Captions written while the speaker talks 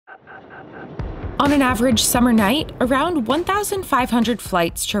On an average summer night, around 1,500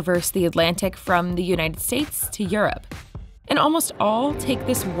 flights traverse the Atlantic from the United States to Europe. And almost all take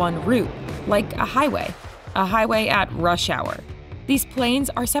this one route, like a highway at rush hour. These planes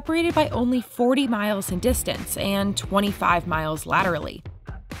are separated by only 40 miles in distance and 25 miles laterally.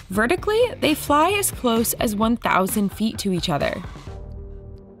 Vertically, they fly as close as 1,000 feet to each other.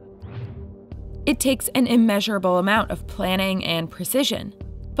 It takes an immeasurable amount of planning and precision.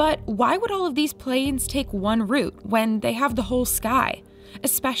 But why would all of these planes take one route when they have the whole sky,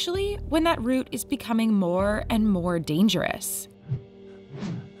 especially when that route is becoming more and more dangerous?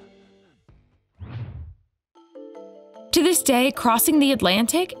 To this day, crossing the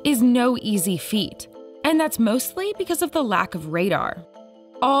Atlantic is no easy feat, and that's mostly because of the lack of radar.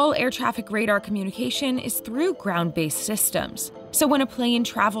 All air traffic radar communication is through ground-based systems, so when a plane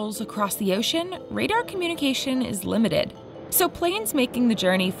travels across the ocean, radar communication is limited. So planes making the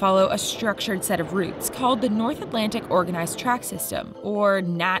journey follow a structured set of routes called the North Atlantic Organized Track System, or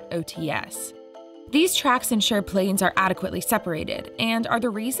NAT-OTS. These tracks ensure planes are adequately separated and are the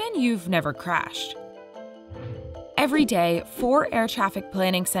reason you've never crashed. Every day, 4 air traffic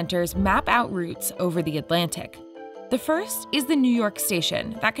planning centers map out routes over the Atlantic. The first is the New York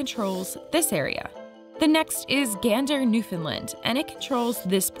station that controls this area. The next is Gander, Newfoundland, and it controls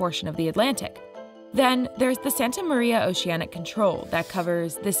this portion of the Atlantic. Then there's the Santa Maria Oceanic Control that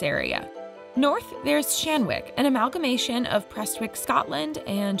covers this area. North, there's Shanwick, an amalgamation of Prestwick, Scotland,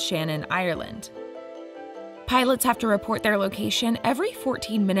 and Shannon, Ireland. Pilots have to report their location every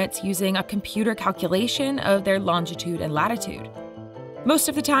 14 minutes using a computer calculation of their longitude and latitude. Most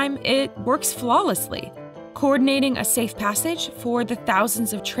of the time, it works flawlessly, coordinating a safe passage for the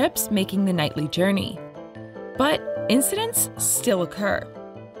thousands of trips making the nightly journey. But incidents still occur.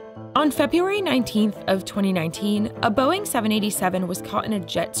 On February 19th of 2019, a Boeing 787 was caught in a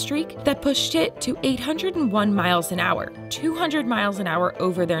jet streak that pushed it to 801 miles an hour, 200 miles an hour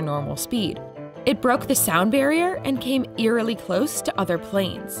over their normal speed. It broke the sound barrier and came eerily close to other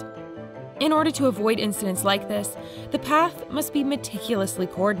planes. In order to avoid incidents like this, the path must be meticulously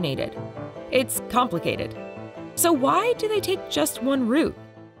coordinated. It's complicated. So why do they take just one route?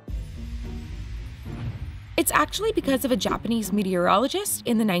 It's actually because of a Japanese meteorologist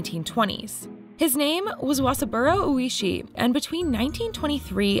in the 1920s. His name was Wasaburo Uishi, and between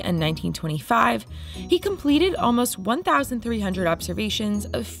 1923 and 1925, he completed almost 1,300 observations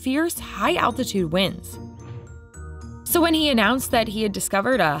of fierce high-altitude winds. So when he announced that he had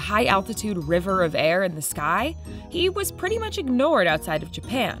discovered a high-altitude river of air in the sky, he was pretty much ignored outside of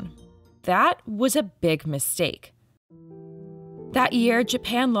Japan. That was a big mistake. That year,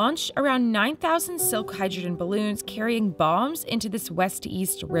 Japan launched around 9,000 silk hydrogen balloons carrying bombs into this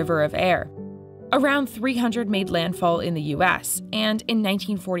west-to-east river of air. Around 300 made landfall in the US, and in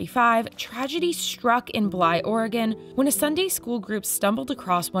 1945, tragedy struck in Bly, Oregon, when a Sunday school group stumbled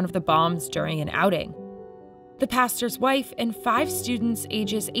across one of the bombs during an outing. The pastor's wife and 5 students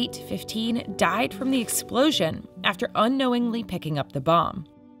ages 8 to 15 died from the explosion after unknowingly picking up the bomb.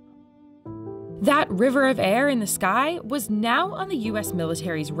 That river of air in the sky was now on the US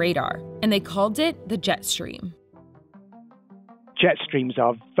military's radar, and they called it the jet stream. Jet streams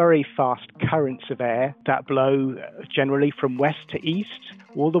are very fast currents of air that blow generally from west to east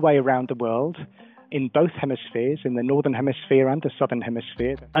all the way around the world in both hemispheres, in the northern hemisphere and the southern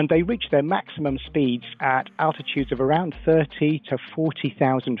hemisphere. And they reach their maximum speeds at altitudes of around 30 to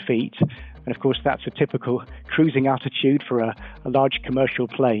 40,000 feet. And of course, that's a typical cruising altitude for a large commercial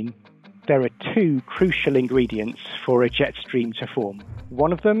plane. There are 2 crucial ingredients for a jet stream to form.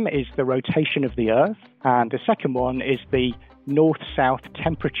 One of them is the rotation of the Earth, and the second one is the north-south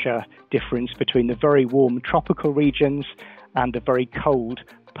temperature difference between the very warm tropical regions and the very cold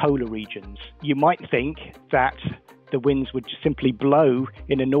polar regions. You might think that the winds would simply blow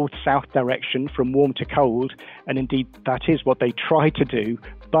in a north-south direction from warm to cold, and indeed that is what they try to do,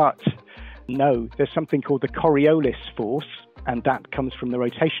 but no, there's something called the CORIOLIS force, and that comes from the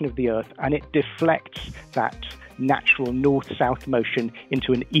rotation of the Earth, and it deflects that natural north-south motion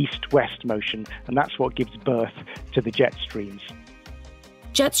into an east-west motion, and that's what gives birth to the jet streams.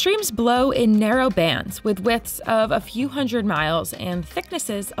 Jet streams blow in narrow bands with widths of a few hundred miles and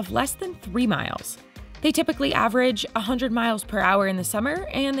thicknesses of less than 3 miles. They typically average 100 miles per hour in the summer,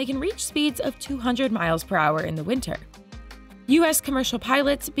 and they can reach speeds of 200 miles per hour in the winter. US commercial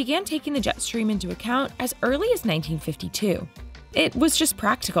pilots began taking the jet stream into account as early as 1952. It was just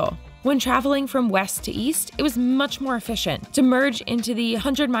practical. When traveling from west to east, it was much more efficient to merge into the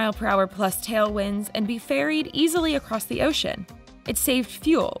 100-mile-per-hour plus tailwinds and be ferried easily across the ocean. It saved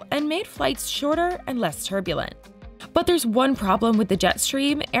fuel and made flights shorter and less turbulent. But there's one problem with the jet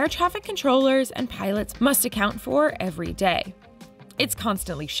stream air traffic controllers and pilots must account for every day. It's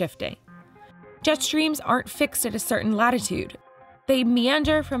constantly shifting. Jet streams aren't fixed at a certain latitude. They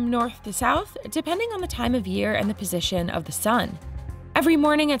meander from north to south, depending on the time of year and the position of the sun. Every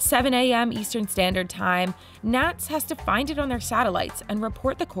morning at 7 a.m. Eastern Standard Time, NATS has to find it on their satellites and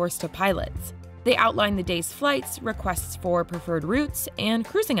report the course to pilots. They outline the day's flights, requests for preferred routes, and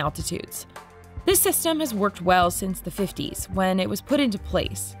cruising altitudes. This system has worked well since the 50s, when it was put into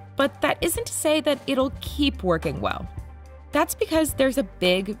place, but that isn't to say that it'll keep working well. That's because there's a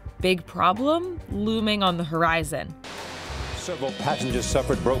big problem looming on the horizon. Several passengers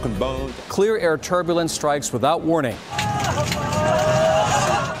suffered broken bones. Clear air turbulence strikes without warning.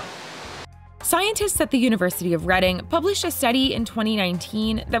 Scientists at the University of Reading published a study in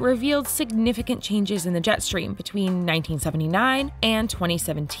 2019 that revealed significant changes in the jet stream between 1979 and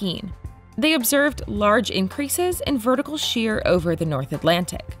 2017. They observed large increases in vertical shear over the North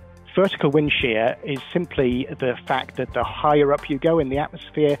Atlantic. Vertical wind shear is simply the fact that the higher up you go in the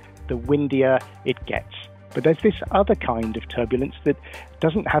atmosphere, the windier it gets. But there's this other kind of turbulence that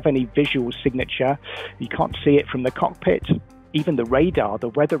doesn't have any visual signature. You can't see it from the cockpit. Even the radar, the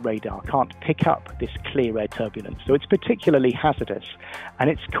weather radar, can't pick up this clear air turbulence. So it's particularly hazardous, and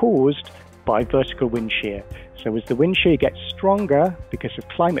it's caused by vertical wind shear. So as the wind shear gets stronger because of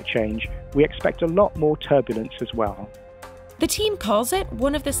climate change, we expect a lot more turbulence as well. The team calls it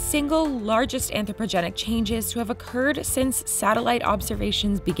one of the single largest anthropogenic changes to have occurred since satellite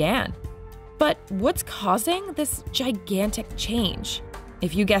observations began. But what's causing this gigantic change?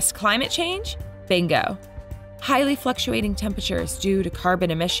 If you guessed climate change, bingo. Highly fluctuating temperatures due to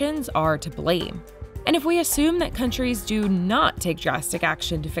carbon emissions are to blame. And if we assume that countries do not take drastic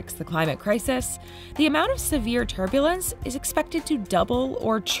action to fix the climate crisis, the amount of severe turbulence is expected to double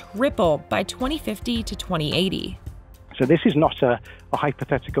or triple by 2050 to 2080. So this is not a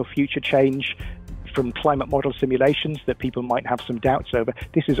hypothetical future change from climate model simulations that people might have some doubts over.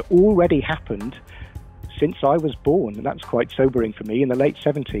 This has already happened since I was born, and that's quite sobering for me, in the late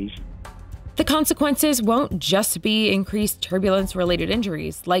 70s. The consequences won't just be increased turbulence-related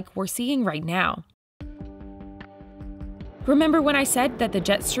injuries like we're seeing right now. Remember when I said that the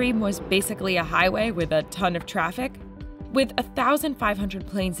jet stream was basically a highway with a ton of traffic? With 1,500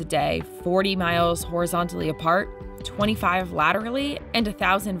 planes a day, 40 miles horizontally apart, 25 laterally, and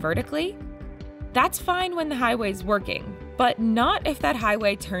 1,000 vertically? That's fine when the highway's working, but not if that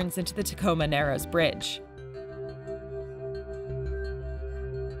highway turns into the Tacoma Narrows Bridge.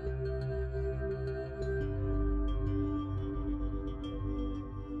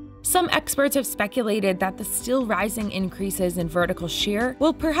 Some experts have speculated that the still rising increases in vertical shear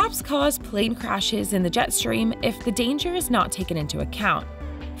will perhaps cause plane crashes in the jet stream if the danger is not taken into account.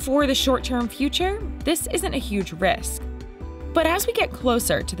 For the short-term future, this isn't a huge risk. But as we get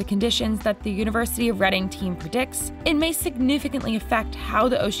closer to the conditions that the University of Reading team predicts, it may significantly affect how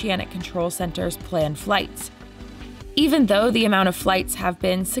the oceanic control centers plan flights. Even though the amount of flights have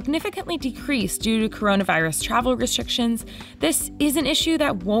been significantly decreased due to coronavirus travel restrictions, this is an issue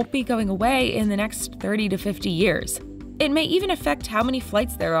that won't be going away in the next 30 to 50 years. It may even affect how many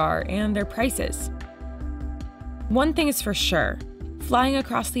flights there are and their prices. One thing is for sure, flying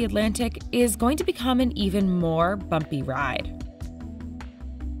across the Atlantic is going to become an even more bumpy ride.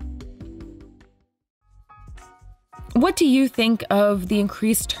 What do you think of the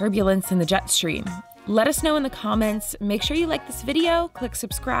increased turbulence in the jet stream? Let us know in the comments, make sure you like this video, click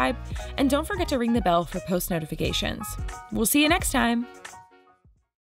subscribe, and don't forget to ring the bell for post notifications. We'll see you next time!